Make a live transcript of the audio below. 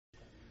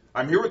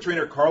I'm here with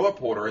trainer Carla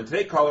Porter, and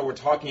today, Carla, we're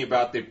talking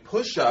about the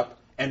push-up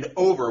and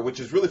over, which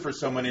is really for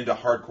someone into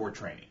hardcore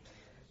training.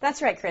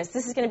 That's right, Chris.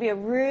 This is going to be a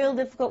real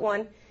difficult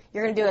one.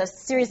 You're going to do a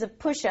series of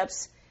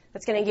push-ups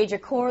that's going to engage your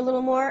core a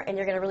little more, and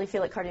you're going to really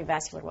feel it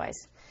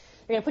cardiovascular-wise.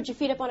 You're going to put your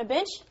feet up on a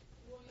bench,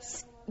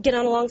 get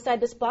on alongside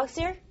this box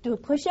here, do a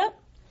push-up,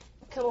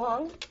 come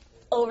along,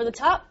 over the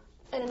top,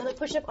 and another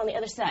push-up on the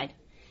other side.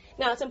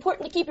 Now, it's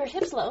important to keep your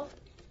hips low,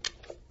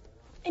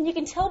 and you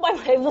can tell by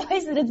my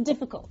voice that it's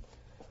difficult.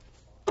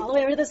 All the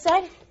way over to this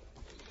side.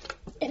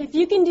 And if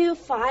you can do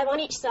 5 on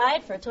each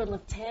side for a total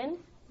of 10,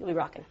 you'll be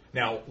rocking.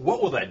 Now,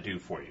 what will that do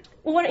for you?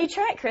 Well, why don't you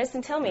try it, Chris,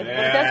 and tell me what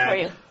it does for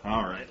you.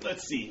 All right,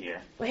 let's see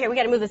here. Well, here, we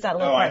got to move this out a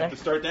little I farther. have to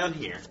start down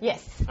here.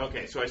 Yes.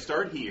 Okay, so I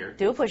start here.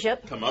 Do a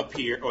push-up. Come up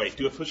here. Oh, wait,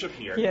 do a push-up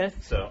here. Yes.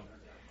 So,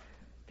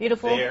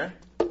 Beautiful. there,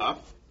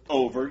 up,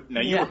 over.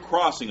 Now, you were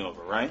crossing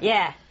over, right?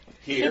 Yeah.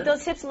 Here. Keep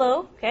those hips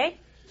low, okay?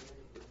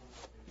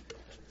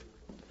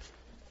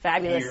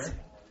 Fabulous. Here.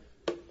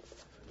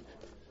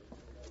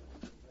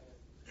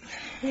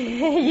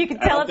 You can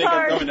tell it's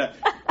hard. I'm going to.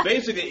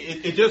 Basically,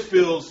 it just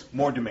feels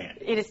more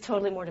demanding. It is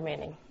totally more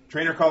demanding.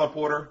 Trainer Carla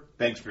Porter,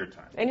 thanks for your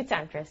time.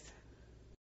 Anytime, Chris.